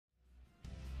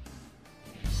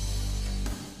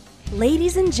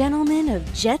Ladies and gentlemen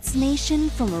of Jets Nation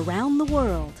from around the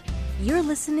world, you're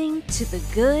listening to The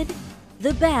Good,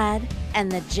 The Bad, and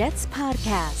The Jets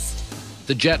podcast.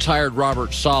 The Jets hired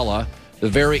Robert Saleh, the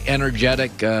very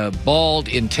energetic, bald,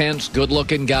 intense,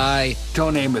 good-looking guy.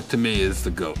 Don't name it to me is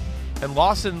the GOAT. And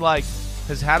Lawson,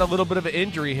 has had a little bit of an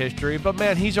injury history, but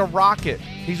man, he's a rocket.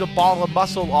 He's a ball of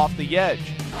muscle off the edge.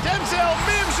 Denzel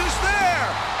Mims is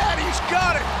there, and he's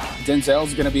got it.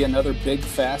 Denzel's going to be another big,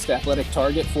 fast, athletic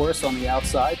target for us on the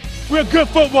outside. We're a good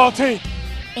football team.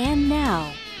 And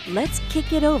now, let's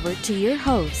kick it over to your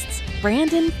hosts,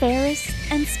 Brandon Ferris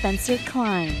and Spencer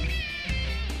Klein.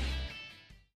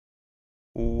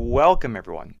 Welcome,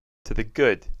 everyone, to The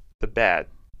Good, The Bad,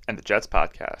 and The Jets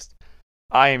podcast.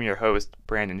 I am your host,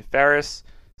 Brandon Ferris.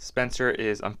 Spencer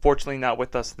is unfortunately not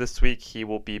with us this week. He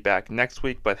will be back next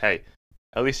week, but hey,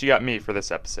 at least you got me for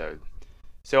this episode.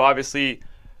 So obviously,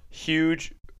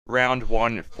 huge round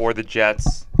one for the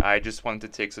Jets. I just wanted to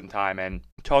take some time and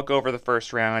talk over the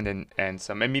first round and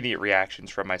some immediate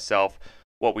reactions from myself,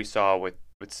 what we saw with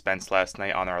Spence last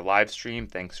night on our live stream.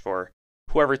 Thanks for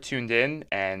whoever tuned in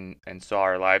and saw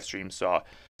our live stream, saw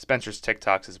Spencer's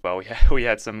TikToks as well. We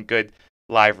had some good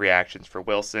live reactions for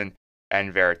Wilson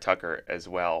and Vera Tucker as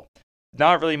well.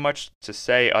 Not really much to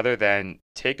say other than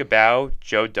take a bow,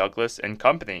 Joe Douglas and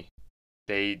company.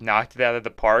 They knocked it out of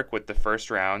the park with the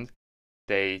first round.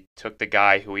 They took the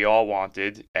guy who we all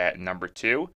wanted at number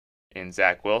 2 in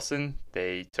Zach Wilson.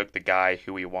 They took the guy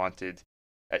who we wanted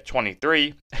at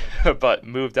 23, but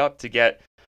moved up to get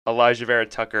Elijah Vera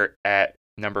Tucker at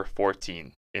number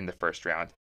 14 in the first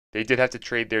round. They did have to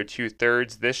trade their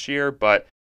 2/3 this year, but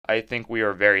I think we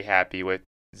are very happy with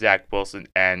Zach Wilson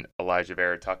and Elijah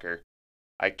Vera Tucker.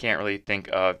 I can't really think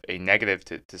of a negative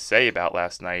to say about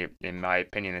last night. In my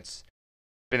opinion, it's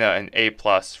been an A+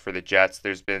 for the Jets.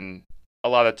 There's been a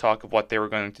lot of talk of what they were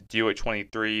going to do at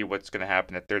 23, what's going to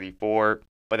happen at 34,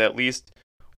 but at least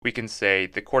we can say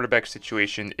the quarterback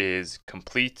situation is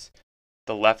complete.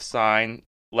 The left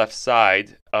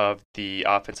side of the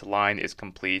offensive line is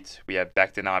complete. We have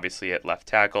Becton obviously at left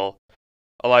tackle.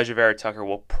 Elijah Vera Tucker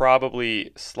will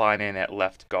probably slide in at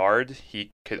left guard.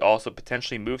 He could also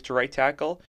potentially move to right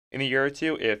tackle in a year or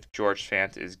two if George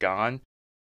Fant is gone.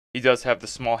 He does have the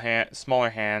smaller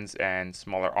hands and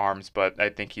smaller arms, but I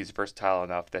think he's versatile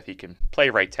enough that he can play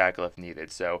right tackle if needed.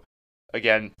 So,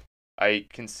 again, I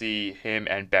can see him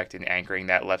and Becton anchoring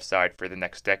that left side for the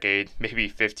next decade, maybe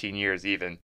 15 years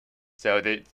even. So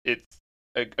it's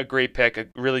a great pick, a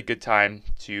really good time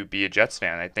to be a Jets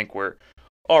fan. I think we're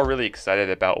all really excited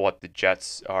about what the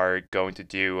Jets are going to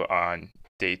do on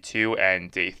day 2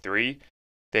 and day 3.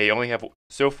 They only have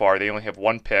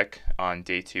one pick on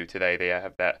day 2 today. They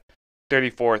have that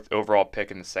 34th overall pick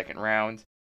in the second round.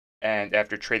 And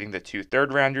after trading the 2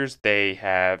 third-rounders, they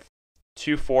have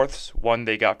 2 fourths, one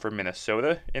they got from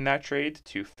Minnesota in that trade,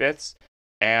 2 fifths,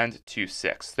 and 2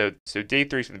 sixths. So day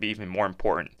 3 is going to be even more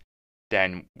important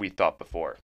than we thought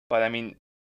before. But I mean,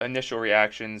 initial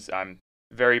reactions, I'm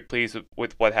very pleased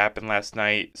with what happened last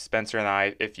night. Spencer and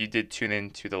I, if you did tune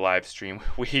into the live stream,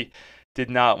 we did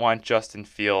not want Justin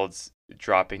Fields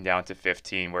dropping down to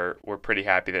 15. We're pretty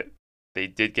happy that they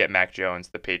did get Mac Jones,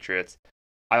 the Patriots.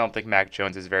 I don't think Mac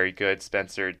Jones is very good.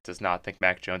 Spencer does not think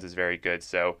Mac Jones is very good.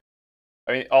 So,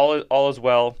 I mean, all is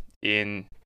well in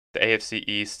the AFC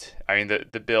East. I mean,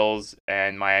 the Bills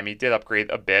and Miami did upgrade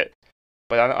a bit,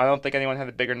 but I don't think anyone had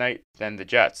a bigger night than the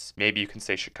Jets. Maybe you can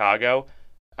say Chicago.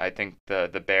 I think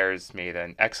the Bears made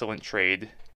an excellent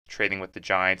trade, trading with the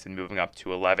Giants and moving up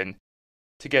to 11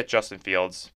 to get Justin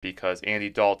Fields, because Andy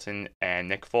Dalton and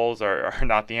Nick Foles are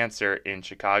not the answer in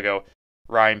Chicago.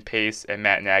 Ryan Pace and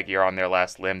Matt Nagy are on their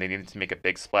last limb. They needed to make a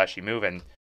big splashy move, and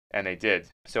they did.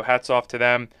 So hats off to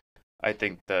them. I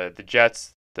think the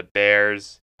Jets, the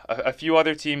Bears, a few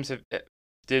other teams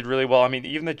did really well. I mean,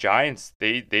 even the Giants,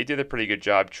 they did a pretty good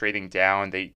job trading down.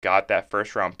 They got that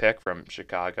first-round pick from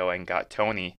Chicago and got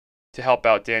Tony to help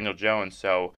out Daniel Jones.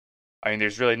 So, I mean,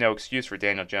 there's really no excuse for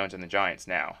Daniel Jones and the Giants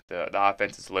now. The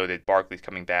offense is loaded. Barkley's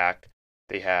coming back.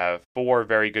 They have 4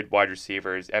 very good wide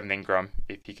receivers. Evan Ingram,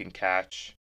 if he can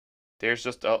catch. There's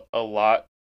just a lot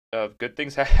of good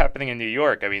things happening in New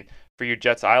York. I mean, for you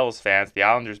Jets Isles fans, the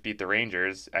Islanders beat the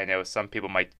Rangers. I know some people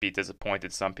might be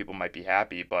disappointed. Some people might be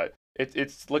happy. But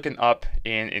it's looking up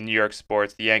in New York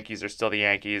sports. The Yankees are still the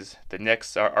Yankees. The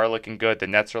Knicks are looking good. The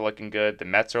Nets are looking good. The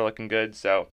Mets are looking good.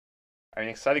 So, I mean,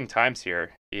 exciting times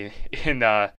here in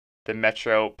the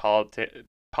metropolitan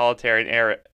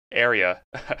area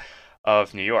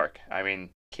of New York. I mean,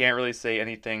 can't really say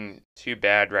anything too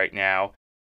bad right now.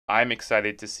 I'm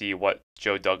excited to see what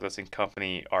Joe Douglas and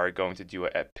company are going to do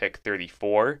at pick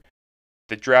 34.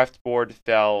 The draft board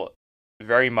fell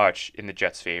very much in the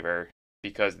Jets' favor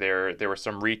because there were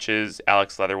some reaches.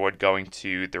 Alex Leatherwood going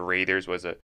to the Raiders was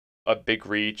a big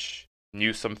reach.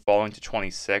 Newsome falling to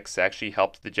 26 actually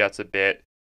helped the Jets a bit.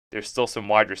 There's still some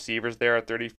wide receivers there at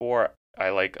 34. I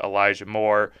like Elijah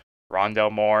Moore,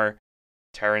 Rondell Moore,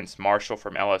 Terrence Marshall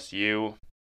from LSU.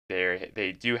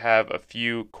 They do have a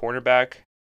few cornerback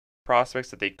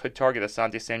prospects that they could target.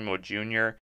 Asante Samuel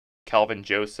Jr., Kelvin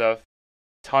Joseph,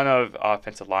 ton of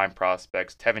offensive line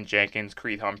prospects. Tevin Jenkins,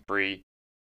 Creed Humphrey,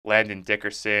 Landon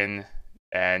Dickerson,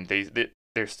 and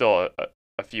there's still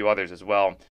a few others as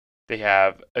well. They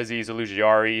have Azeez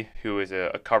Ulujiari, who is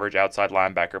a coverage outside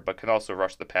linebacker, but can also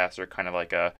rush the passer, kind of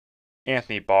like a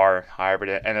Anthony Barr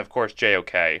hybrid. And of course,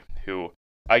 JOK, who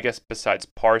I guess besides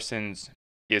Parsons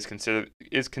is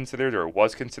considered or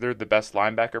was considered the best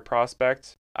linebacker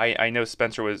prospect. I know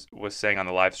Spencer was saying on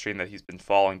the live stream that he's been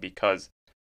falling because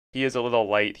he is a little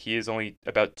light. He is only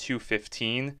about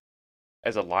 215.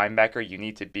 As a linebacker, you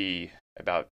need to be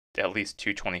about at least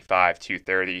 225,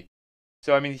 230.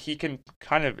 So, I mean, he can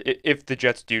kind of, if the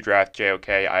Jets do draft JOK,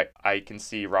 I can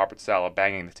see Robert Saleh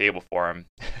banging the table for him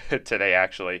today,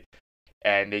 actually.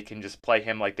 And they can just play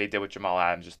him like they did with Jamal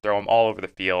Adams. Just throw him all over the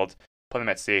field, put him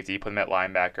at safety, put him at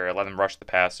linebacker, let him rush the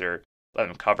passer, let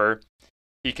him cover.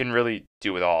 He can really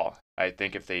do it all. I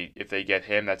think if they get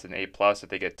him, that's an A+. If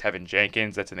they get Tevin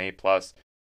Jenkins, that's an A+.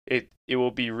 It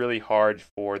will be really hard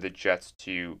for the Jets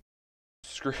to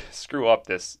screw up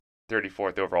this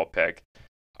 34th overall pick.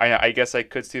 I guess I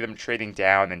could see them trading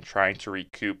down and trying to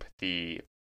recoup the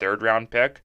third-round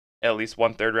pick, at least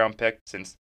one third-round pick,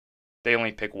 since they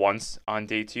only pick once on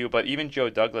day 2. But even Joe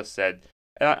Douglas said,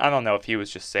 and I don't know if he was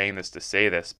just saying this to say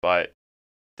this, but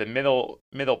the middle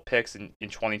picks in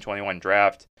 2021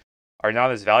 draft are not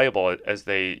as valuable as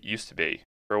they used to be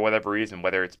for whatever reason,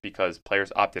 whether it's because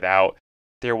players opted out,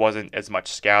 there wasn't as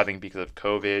much scouting because of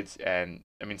COVID, and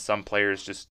I mean some players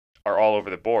just are all over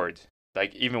the board.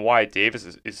 Like even Wyatt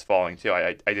Davis is falling too.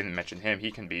 I didn't mention him.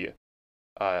 He can be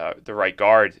the right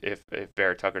guard if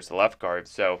Vera Tucker's the left guard.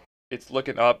 So it's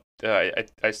looking up.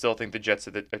 I still think the Jets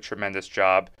did a tremendous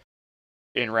job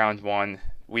in round 1.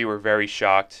 We were very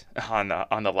shocked on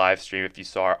the live stream. If you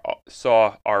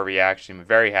saw our reaction,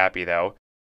 very happy though,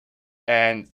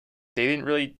 and they didn't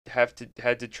really had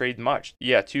to trade much.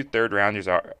 Yeah, 2 third-rounders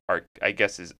are I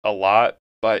guess is a lot,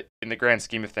 but in the grand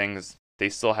scheme of things, they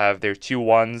still have their 2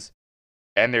 1s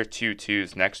and their 2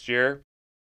 2s next year.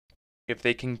 If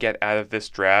they can get out of this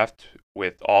draft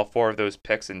with all 4 of those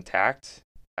picks intact,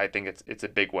 I think it's a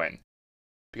big win.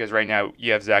 Because right now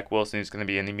you have Zach Wilson, who's going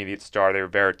to be an immediate starter,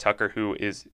 Vera Tucker, who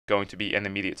is going to be an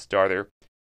immediate starter,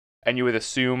 and you would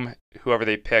assume whoever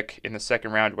they pick in the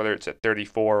second round, whether it's at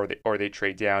 34 or they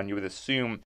trade down, you would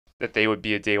assume that they would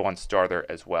be a day 1 starter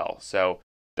as well. So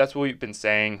that's what we've been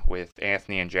saying with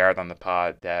Anthony and Jared on the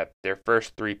pod, that their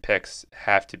first 3 picks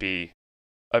have to be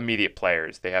immediate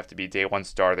players. They have to be day 1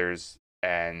 starters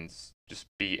and just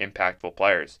be impactful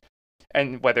players.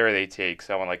 And whether they take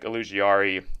someone like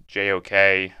Ulujiari,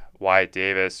 JOK, Wyatt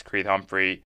Davis, Creed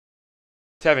Humphrey,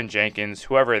 Tevin Jenkins,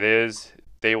 whoever it is,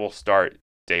 they will start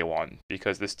day 1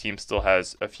 because this team still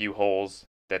has a few holes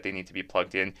that they need to be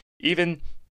plugged in. Even,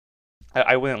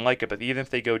 I wouldn't like it, but even if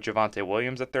they go Javonte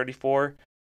Williams at 34,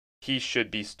 he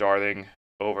should be starting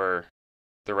over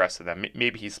the rest of them.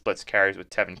 Maybe he splits carries with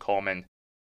Tevin Coleman,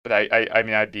 but I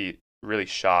mean, I'd be really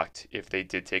shocked if they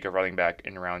did take a running back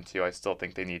in round 2. I still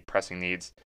think they need pressing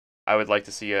needs. I would like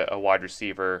to see a wide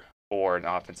receiver or an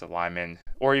offensive lineman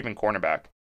or even cornerback.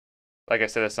 Like I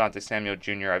said, Asante Samuel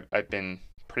Jr., I've been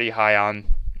pretty high on.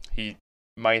 He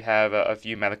might have a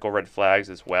few medical red flags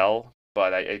as well,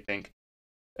 but I think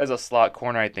as a slot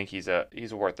corner, I think he's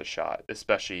worth a shot,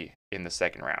 especially in the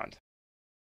second round.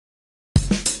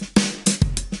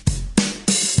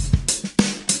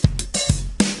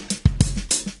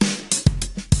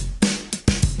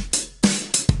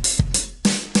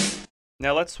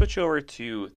 Now let's switch over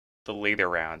to the later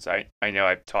rounds. I know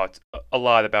I've talked a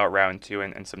lot about round 2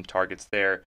 and some targets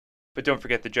there, but don't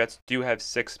forget the Jets do have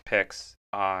 6 picks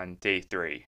on day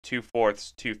 3, 2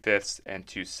 4ths, 2 5ths, and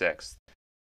 2 6ths.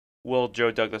 Will Joe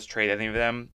Douglas trade any of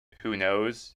them? Who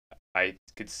knows? I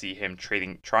could see him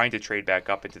trying to trade back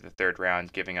up into the 3rd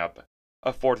round, giving up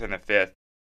a 4th and a 5th.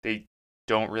 They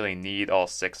don't really need all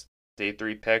 6 day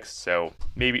 3 picks, so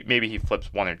maybe he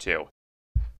flips 1 or 2.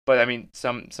 But I mean,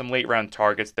 some late round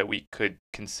targets that we could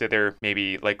consider,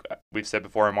 maybe like we've said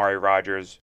before, Amari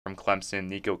Rodgers from Clemson,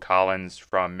 Nico Collins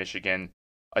from Michigan,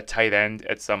 a tight end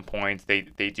at some point. They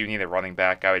do need a running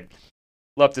back. I would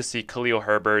love to see Khalil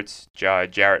Herbert,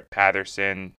 Jarrett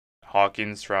Patterson,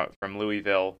 Hawkins from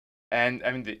Louisville. And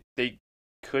I mean, they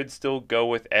could still go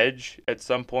with edge at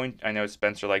some point. I know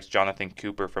Spencer likes Jonathan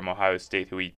Cooper from Ohio State,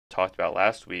 who we talked about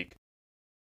last week,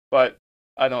 but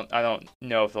I don't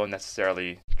know if they'll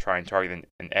necessarily try and target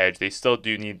an edge. They still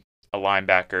do need a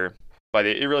linebacker, but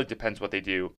it really depends what they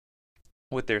do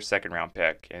with their second round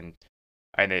pick. And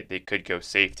they could go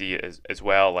safety as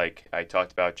well. Like I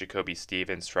talked about Jacoby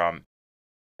Stevens from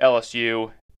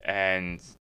LSU, and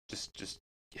just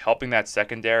helping that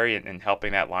secondary and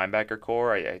helping that linebacker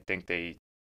core. I think they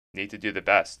need to do the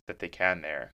best that they can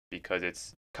there, because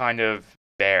it's kind of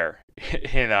bare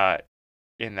in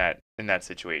that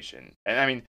situation. And I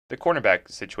mean, the cornerback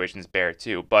situation is bare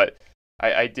too, but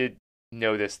I did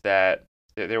notice that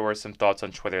there were some thoughts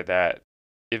on Twitter that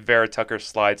if Vera Tucker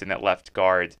slides in at left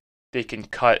guard, they can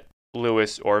cut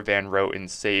Lewis or Van Roten,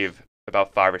 save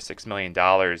about $5 or $6 million,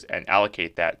 and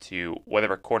allocate that to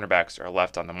whatever cornerbacks are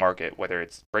left on the market, whether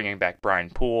it's bringing back Brian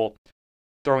Poole,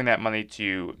 throwing that money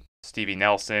to Stevie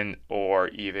Nelson, or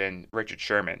even Richard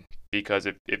Sherman. Because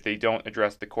if they don't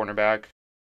address the cornerback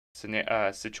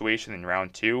situation in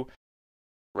round 2,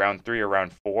 round 3, or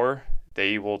round 4,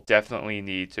 they will definitely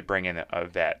need to bring in a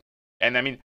vet. And I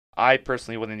mean, I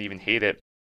personally wouldn't even hate it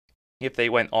if they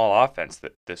went all offense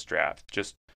this draft.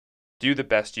 Just do the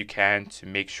best you can to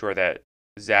make sure that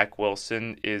Zach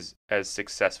Wilson is as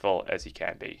successful as he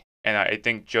can be. And I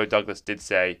think Joe Douglas did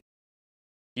say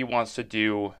he wants to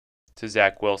do to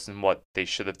Zach Wilson what they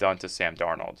should have done to Sam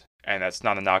Darnold. And that's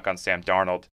not a knock on Sam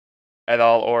Darnold at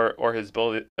all, or his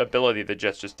ability. The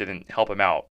Jets just didn't help him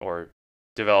out or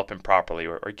develop him properly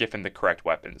or give him the correct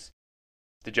weapons.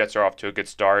 The Jets are off to a good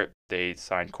start. They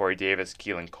signed Corey Davis,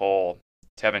 Keelan Cole,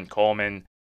 Tevin Coleman.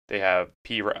 They have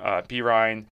P.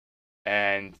 Ryan,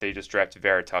 and they just drafted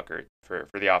Vera Tucker for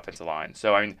the offensive line.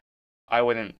 So, I mean, I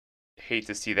wouldn't hate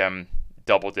to see them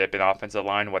double dip in offensive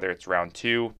line, whether it's round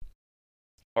 2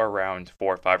 or round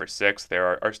 4, 5, or 6.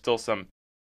 There are still some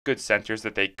good centers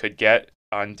that they could get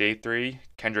on day 3.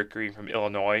 Kendrick Green from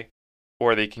Illinois,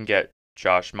 or they can get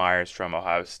Josh Myers from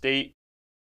Ohio State,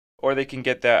 or they can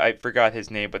get that, I forgot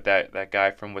his name, but that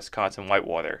guy from Wisconsin,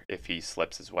 Whitewater, if he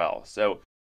slips as well. So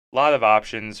a lot of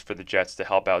options for the Jets to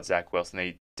help out Zach Wilson.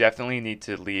 They definitely need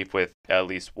to leave with at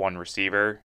least one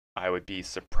receiver. I would be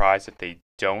surprised if they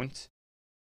don't.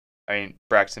 I mean,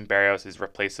 Braxton Berrios is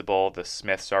replaceable. The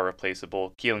Smiths are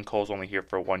replaceable. Keelan Cole's only here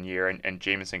for 1 year, and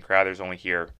Jamison Crowder's only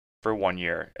here for 1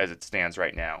 year as it stands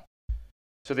right now.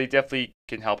 So they definitely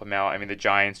can help him out. I mean, the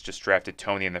Giants just drafted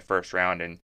Tony in the first round,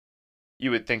 and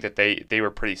you would think that they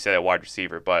were pretty set at wide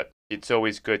receiver, but it's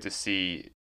always good to see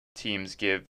teams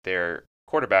give their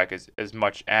quarterback as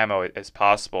much ammo as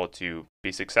possible to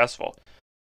be successful.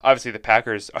 Obviously, the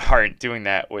Packers aren't doing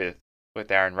that with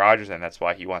Aaron Rodgers, and that's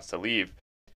why he wants to leave.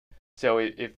 So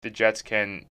if the Jets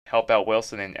can help out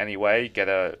Wilson in any way, get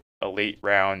a late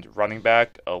round running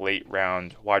back, a late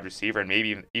round wide receiver, and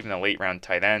maybe even a late round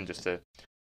tight end, just to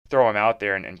throw him out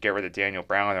there and get rid of Daniel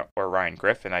Brown or Ryan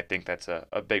Griffin, I think that's a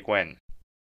big win.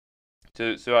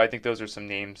 So I think those are some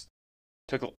names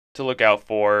to look out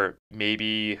for.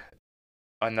 Maybe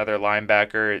another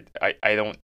linebacker. I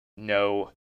don't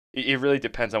know. It really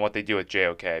depends on what they do with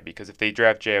JOK, because if they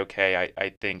draft JOK,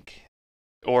 I think,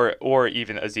 or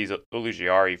even Azeez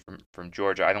Ulujiari from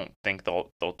Georgia, I don't think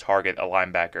they'll target a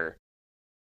linebacker.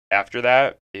 After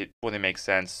that, it wouldn't make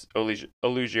sense.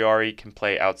 Ulujiari can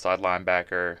play outside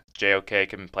linebacker. JOK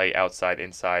can play outside,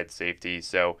 inside safety.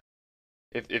 So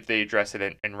if they address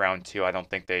it in round 2, I don't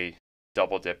think they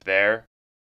double dip there.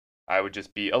 I would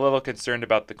just be a little concerned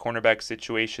about the cornerback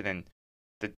situation and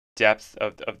the depth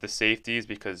of the safeties,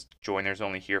 because Joyner's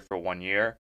only here for 1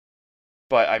 year.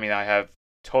 But I mean, I have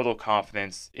total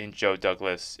confidence in Joe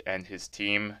Douglas and his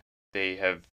team. They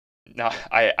have not.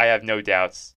 I have no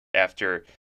doubts after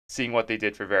seeing what they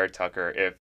did for Vera Tucker.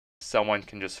 If someone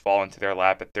can just fall into their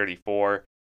lap at 34,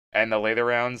 and the later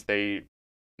rounds, they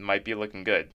might be looking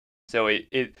good. So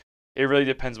it really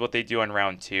depends what they do in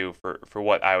round 2 for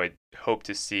what I would hope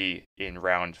to see in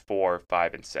round 4,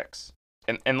 5, and 6.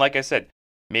 And like I said,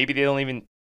 maybe they don't even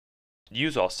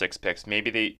use all 6 picks.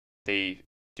 Maybe they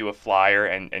do a flyer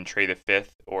and trade a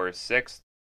 5th or a 6th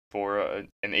for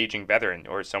an aging veteran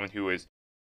or someone who is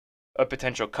a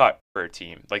potential cut for a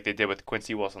team, like they did with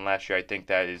Quincy Wilson last year. I think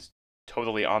that is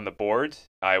totally on the board.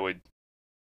 I would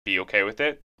be okay with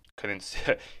it. Couldn't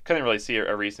really see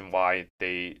a reason why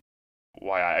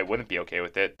I wouldn't be okay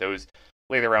with it. Those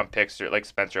later round picks are, like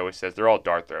Spencer always says, they're all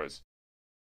dart throws.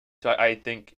 So I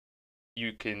think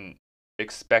you can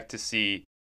expect to see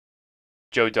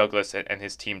Joe Douglas and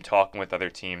his team talking with other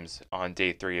teams on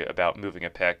day 3 about moving a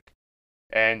pick.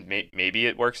 And maybe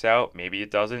it works out, maybe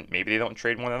it doesn't, maybe they don't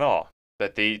trade one at all.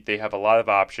 But they have a lot of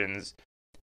options.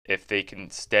 if they can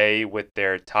stay with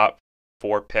their top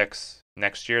 4 picks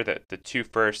next year, the 2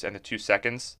 firsts and the 2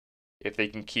 seconds, if they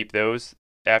can keep those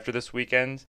after this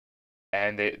weekend,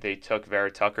 and they took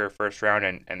Vera Tucker first round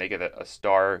and they get a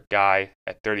star guy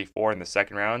at 34 in the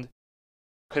second round,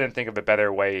 couldn't think of a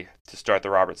better way to start the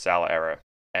Robert Saleh era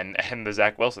and the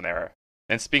Zach Wilson era.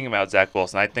 And speaking about Zach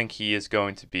Wilson, I think he is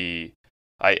going to be,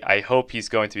 I hope he's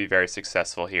going to be very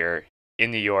successful here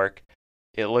in New York.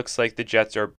 It looks like the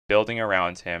Jets are building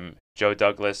around him. Joe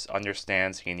Douglas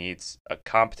understands he needs a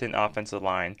competent offensive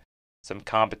line, some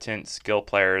competent skill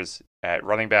players at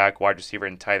running back, wide receiver,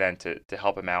 and tight end to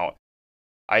help him out.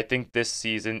 I think this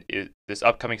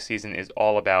upcoming season is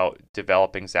all about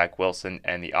developing Zach Wilson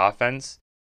and the offense.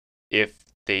 If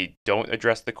they don't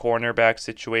address the cornerback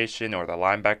situation or the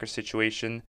linebacker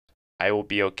situation, I will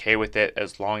be okay with it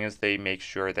as long as they make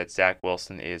sure that Zach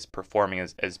Wilson is performing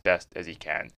as best as he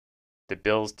can. The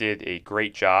Bills did a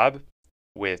great job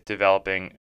with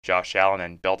developing Josh Allen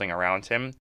and building around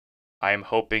him. I am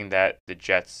hoping that the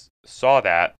Jets saw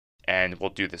that and will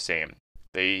do the same.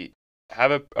 They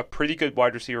have a pretty good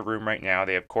wide receiver room right now.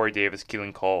 They have Corey Davis,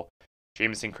 Keelan Cole,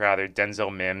 Jamison Crowder,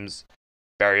 Denzel Mims,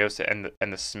 Barrios, and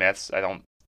the Smiths. I don't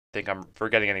think I'm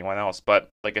forgetting anyone else. But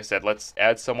like I said, let's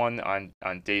add someone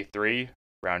on day 3,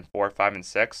 round 4, 5, and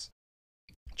 6,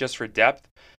 just for depth.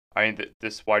 I mean,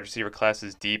 this wide receiver class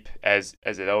is deep as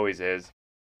it always is.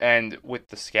 And with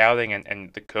the scouting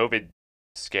and the COVID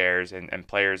scares and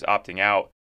players opting out,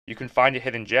 you can find a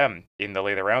hidden gem in the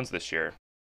later rounds this year.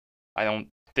 I don't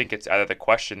think it's out of the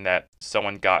question that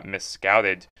someone got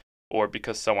mis-scouted, or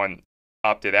because someone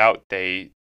opted out,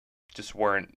 they just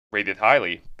weren't rated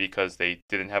highly because they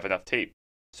didn't have enough tape.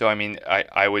 So, I mean,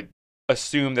 I would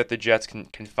assume that the Jets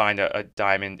can find a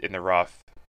diamond in the rough.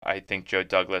 I think Joe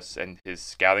Douglas and his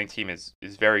scouting team is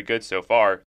very good so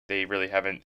far. They really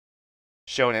haven't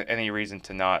shown any reason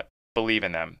to not believe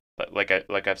in them. But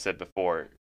like I've said before,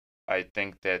 I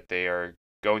think that they are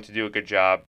going to do a good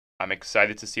job. I'm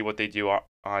excited to see what they do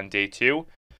on day 2.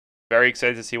 Very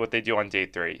excited to see what they do on day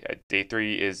 3. Day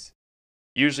 3 is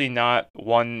usually not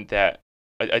one that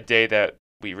a day that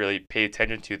we really pay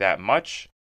attention to that much,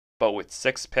 but with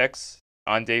 6 picks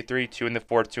on day 3, 2 in the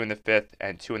 4th, 2 in the 5th,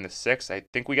 and 2 in the 6th, I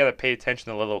think we got to pay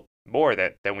attention a little more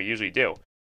than we usually do.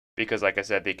 Because like I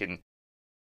said, they can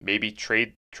maybe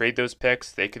trade those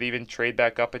picks. They could even trade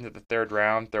back up into the 3rd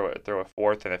round, throw a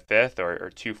 4th and a 5th, or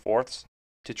 2 fourths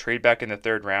to trade back in the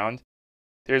 3rd round.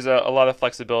 There's a lot of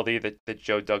flexibility that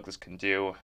Joe Douglas can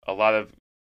do. A lot of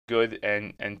good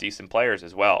and decent players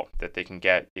as well that they can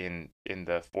get in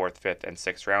the 4th, 5th, and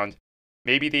 6th round.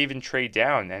 Maybe they even trade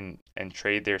down and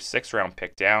trade their 6th round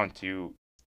pick down to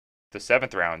the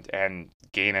 7th round and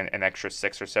gain an extra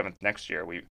 6th or 7th next year.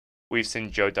 We've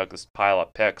seen Joe Douglas pile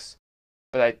up picks,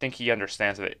 but I think he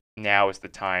understands that now is the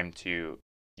time to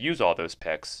use all those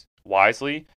picks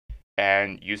wisely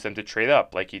and use them to trade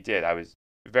up like he did. I was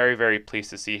very, very pleased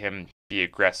to see him be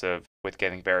aggressive with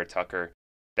getting Vera Tucker.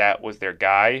 That was their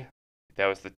guy. That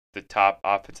was the top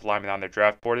offensive lineman on their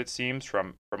draft board, it seems,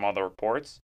 from all the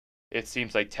reports. It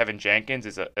seems like Tevin Jenkins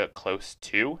is a close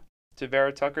 2 to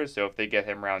Vera Tucker, so if they get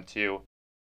him round 2,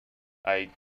 I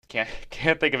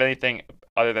can't think of anything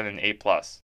other than an A+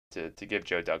 to give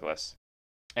Joe Douglas.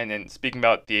 And then speaking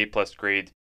about the A+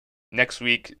 grade, next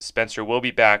week Spencer will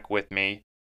be back with me.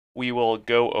 We will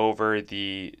go over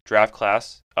the draft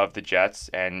class of the Jets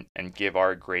and give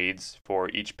our grades for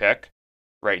each pick.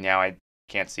 Right now, I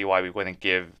can't see why we wouldn't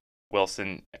give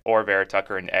Wilson or Vera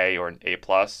Tucker an A or an A+.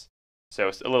 So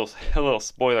it's a little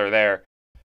spoiler there.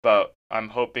 But I'm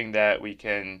hoping that we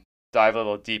can dive a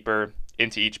little deeper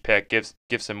into each pick, give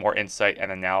some more insight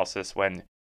and analysis when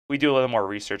we do a little more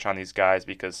research on these guys,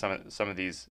 because some of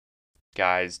these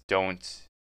guys don't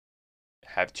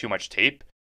have too much tape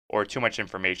or too much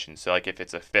information. So like if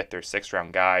it's a 5th or 6th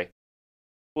round guy,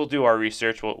 we'll do our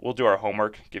research, we'll do our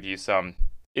homework, give you some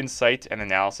insight and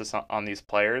analysis on these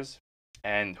players,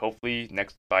 and hopefully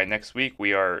by next week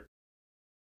we are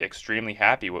extremely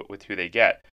happy with who they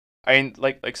get. I mean,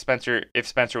 like Spencer, if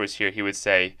Spencer was here, he would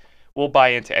say, we'll buy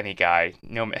into any guy,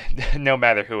 no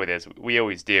matter who it is. We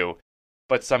always do.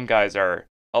 But some guys are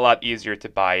a lot easier to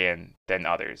buy in than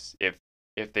others. If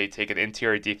they take an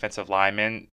interior defensive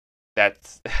lineman,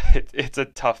 it's a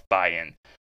tough buy-in.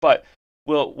 But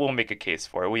we'll make a case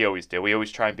for it. We always do. We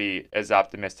always try and be as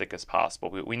optimistic as possible.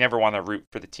 We never want to root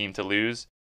for the team to lose,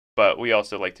 but we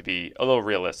also like to be a little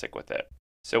realistic with it.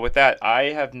 So with that, I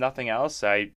have nothing else.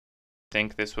 I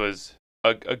think this was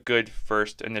a good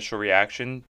first initial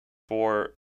reaction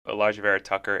for Alijah Vera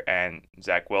Tucker and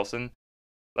Zach Wilson.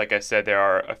 Like I said, there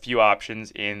are a few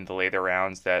options in the later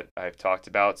rounds that I've talked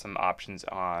about, some options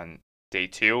on day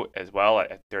 2 as well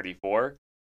at 34.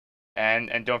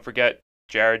 And don't forget,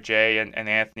 Jared J and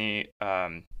Anthony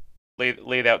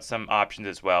laid out some options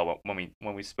as well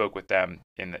when we spoke with them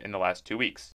in the last 2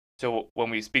 weeks. So when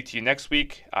we speak to you next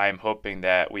week, I'm hoping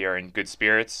that we are in good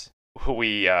spirits.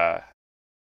 We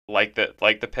like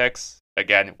the picks.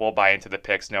 Again, we'll buy into the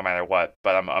picks no matter what,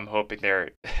 but I'm hoping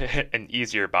they're an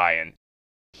easier buy-in.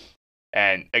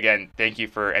 And again, thank you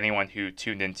for anyone who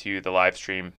tuned into the live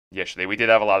stream yesterday. We did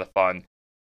have a lot of fun.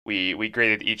 We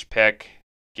graded each pick,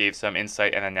 gave some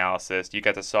insight and analysis. You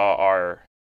got to saw our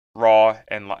raw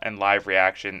and live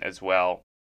reaction as well,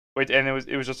 and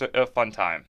it was just a fun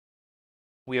time.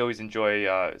 We always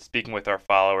enjoy speaking with our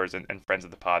followers and friends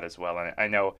of the pod as well, and I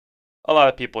know a lot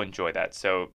of people enjoy that.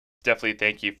 So definitely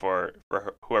thank you for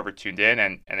whoever tuned in,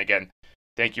 and again,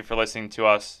 thank you for listening to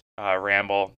us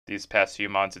ramble these past few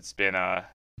months. It's been a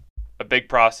big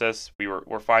process.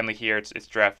 We're finally here. It's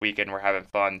draft weekend. We're having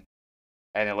fun,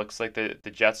 and it looks like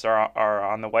the Jets are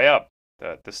on the way up.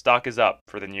 The stock is up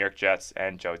for the New York Jets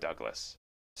and Joe Douglas.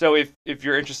 So if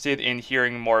you're interested in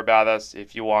hearing more about us,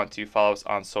 if you want to follow us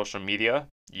on social media,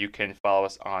 you can follow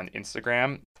us on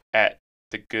Instagram at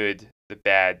The Good, The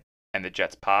Bad, and The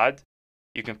Jets Pod.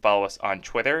 You can follow us on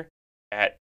Twitter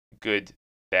at Good,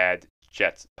 Bad,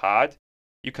 Jets Pod.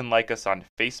 You can like us on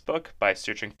Facebook by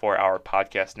searching for our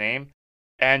podcast name.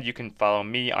 And you can follow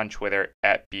me on Twitter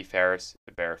at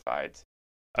bferrisverified.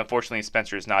 Unfortunately,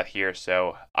 Spencer is not here,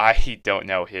 so I don't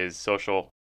know his social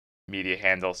media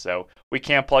handle, so we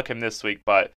can't plug him this week,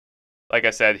 but like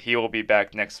I said, he will be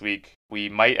back next week. We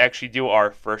might actually do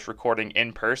our first recording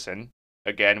in person.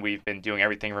 Again, we've been doing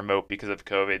everything remote because of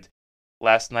COVID.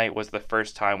 Last night was the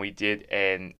first time we did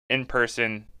an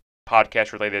in-person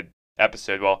podcast-related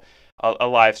episode. Well, a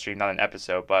live stream, not an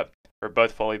episode, but we're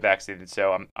both fully vaccinated,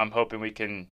 so I'm hoping we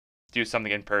can do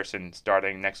something in person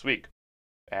starting next week.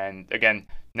 And again,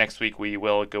 next week we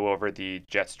will go over the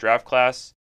Jets draft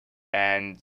class,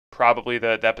 and probably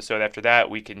the episode after that,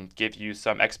 we can give you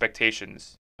some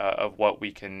expectations of what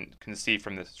we can see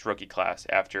from this rookie class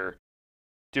after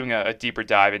doing a deeper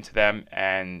dive into them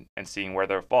and seeing where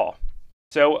they'll fall.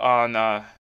 So on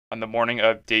the morning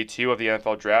of day 2 of the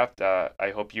NFL draft,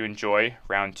 I hope you enjoy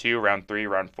round 2, round 3,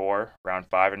 round 4, round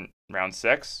 5, and round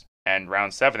 6, and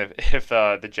round 7 if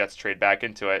the Jets trade back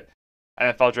into it.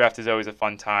 NFL draft is always a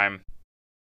fun time.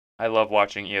 I love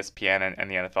watching ESPN and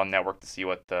the NFL Network to see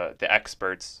what the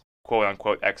experts,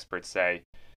 quote-unquote experts, say.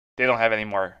 They don't have any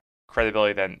more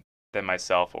credibility than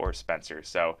myself or Spencer.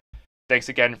 So thanks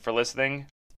again for listening.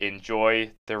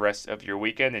 Enjoy the rest of your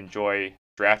weekend. Enjoy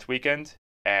draft weekend.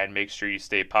 And make sure you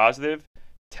stay positive,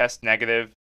 test negative,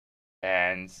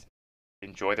 and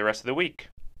enjoy the rest of the week.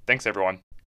 Thanks, everyone.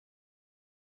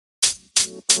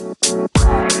 You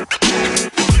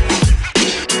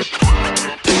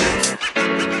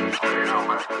know,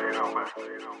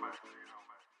 man.